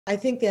I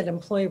think that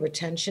employee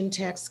retention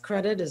tax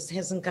credit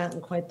hasn't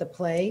gotten quite the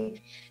play.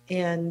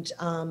 And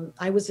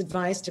I was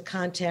advised to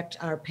contact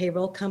our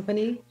payroll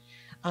company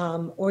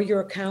or your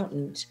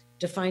accountant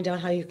to find out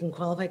how you can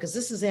qualify, because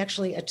this is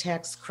actually a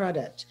tax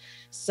credit.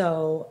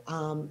 So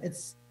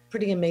it's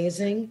pretty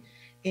amazing.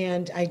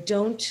 And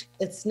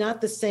it's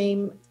not the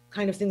same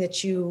kind of thing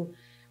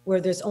where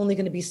there's only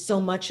going to be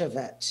so much of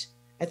it.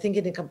 I think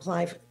it can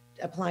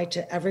apply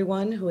to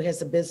everyone who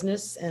has a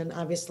business and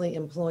obviously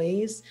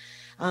employees.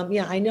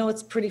 Yeah, I know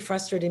it's pretty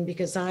frustrating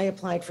because I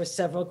applied for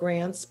several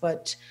grants,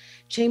 but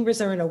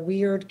chambers are in a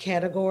weird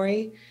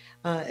category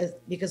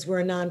because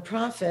we're a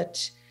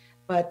nonprofit,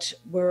 but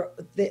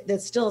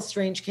that's still a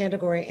strange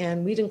category,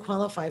 and we didn't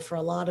qualify for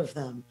a lot of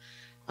them.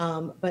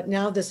 But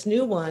now this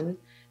new one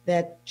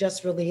that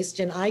just released,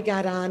 and I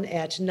got on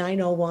at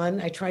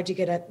 9:01. I tried to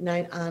get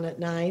on at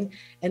 9,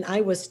 and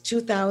I was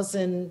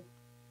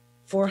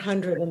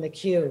 2,400 in the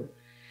queue.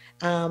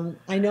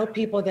 I know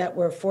people that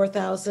were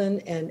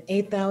 4,000 and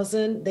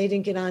 8,000. They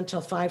didn't get on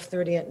until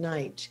 5:30 at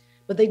night,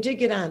 but they did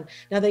get on.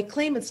 Now they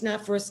claim it's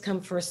not first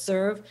come, first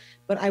serve,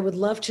 but I would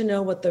love to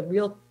know what the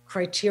real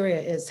criteria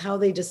is, how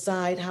they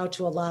decide how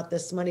to allot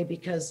this money,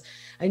 because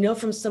I know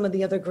from some of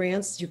the other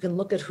grants, you can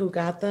look at who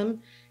got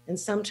them, and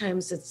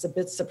sometimes it's a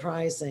bit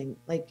surprising.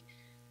 Like,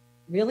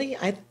 really?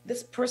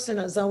 This person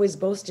is always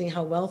boasting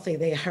how wealthy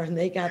they are and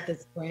they got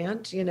this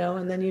grant,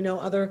 and then,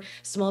 other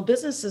small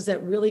businesses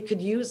that really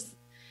could use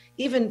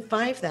even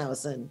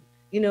 5,000,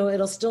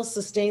 it'll still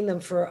sustain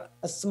them for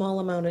a small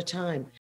amount of time.